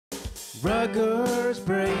Rugger's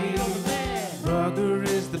brave. Rugger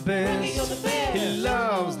is the best. He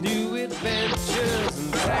loves new adventures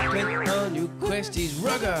and tackling on your quest. He's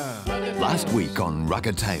Rugger. Last week on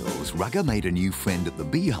Rugger Tales, Rugger made a new friend at the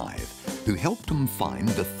Beehive who helped him find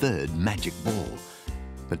the third magic ball.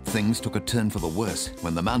 But things took a turn for the worse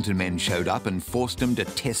when the mountain men showed up and forced him to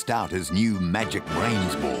test out his new magic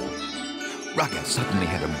brains ball. Rugger suddenly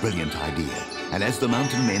had a brilliant idea, and as the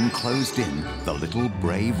mountain men closed in, the little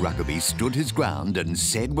brave Rugby stood his ground and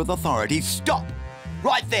said with authority, "Stop!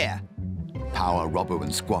 Right there!" Power, Robbo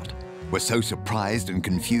and Squat were so surprised and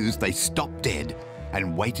confused they stopped dead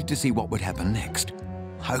and waited to see what would happen next.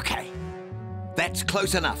 "OK, that's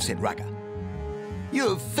close enough," said Rugger.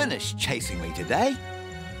 "You've finished chasing me today,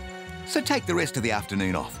 so take the rest of the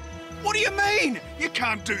afternoon off." What do you mean? You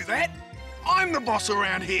can't do that. I'm the boss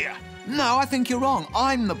around here. "No, I think you're wrong.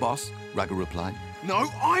 I'm the boss," Rugger replied. No,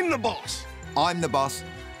 I'm the boss. "I'm the boss."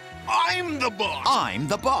 I'm the boss. "I'm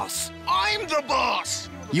the boss." I'm the boss.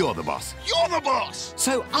 "You're the boss." You're the boss.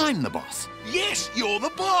 "So I'm the boss." Yes, you're the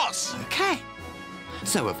boss. OK.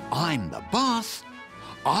 So if I'm the boss,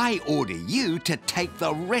 I order you to take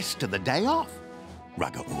the rest of the day off,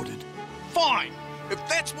 Rugger ordered. Fine. If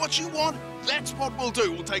that's what you want, that's what we'll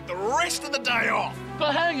do. We'll take the rest of the day off.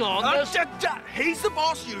 But hang on, He's the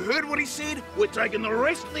boss. You heard what he said. We're taking the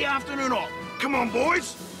rest of the afternoon off. Come on,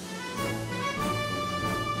 boys.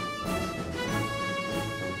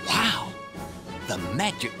 Wow! The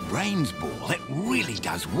magic brains ball, it really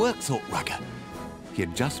does work, thought Rugger. He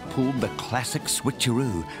had just pulled the classic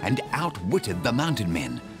switcheroo and outwitted the mountain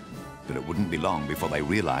men. But it wouldn't be long before they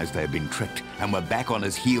realised they had been tricked and were back on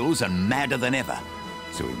his heels and madder than ever.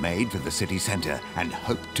 So he made for the city centre and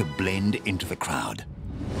hoped to blend into the crowd.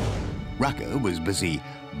 Rugger was busy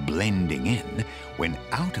blending in when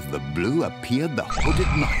out of the blue appeared the Hooded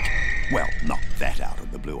Knight. Well, not that out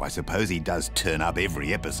of the blue. I suppose he does turn up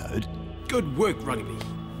every episode. Good work, Rugby.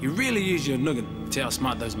 You really use your noggin to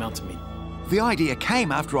outsmart those mountain men. The idea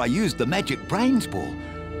came after I used the magic brains ball.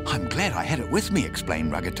 "I'm glad I had it with me,"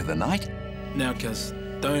 explained Rugger to the knight. Now, cuz,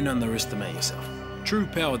 don't underestimate yourself. True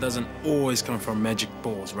power doesn't always come from magic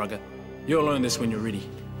balls, Rugger. You'll learn this when you're ready.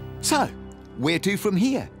 "So, where to from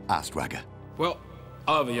here?" asked Rugger. Well,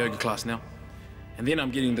 I have a yoga class now, and then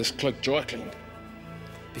I'm getting this cloak dry cleaned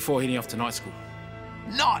before heading off to night school.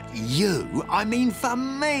 "Not you, I mean for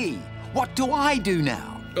me. What do I do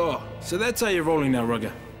now?" Oh, so that's how you're rolling now,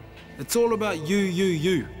 Rugger. It's all about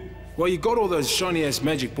you. Well, you got all those shiny-ass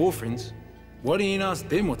magic ball friends. Why don't you ask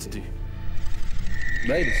them what to do?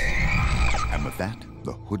 Ladies. And with that,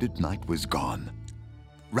 the Hooded Knight was gone.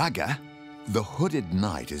 "Rugger, the Hooded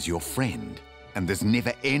Knight is your friend, and there's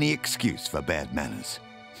never any excuse for bad manners."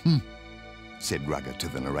 Said Rugger to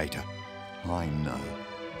the narrator. "I know.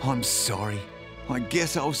 I'm sorry. I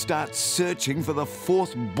guess I'll start searching for the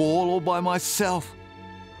fourth ball all by myself."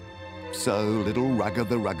 So little Rugger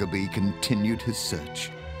the Rugby continued his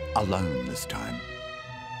search, alone this time.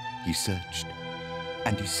 He searched,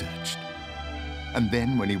 and he searched. And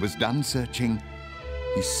then, when he was done searching,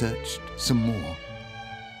 he searched some more.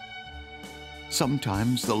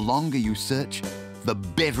 Sometimes the longer you search, the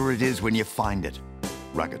better it is when you find it,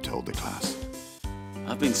 Rugger told the class.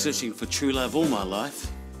 I've been searching for true love all my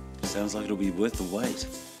life. Sounds like it'll be worth the wait.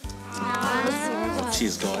 Oh,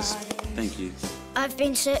 cheers, guys. Thank you. I've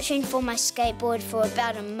been searching for my skateboard for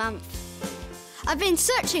about a month. I've been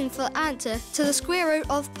searching for the answer to the square root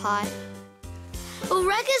of pi. Will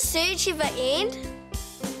Rugger search ever end?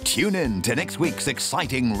 Tune in to next week's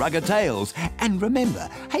exciting Rugger Tales. And remember,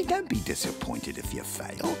 hey, don't be disappointed if you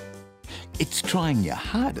fail. It's trying your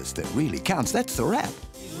hardest that really counts. That's the rap.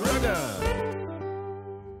 Rugger!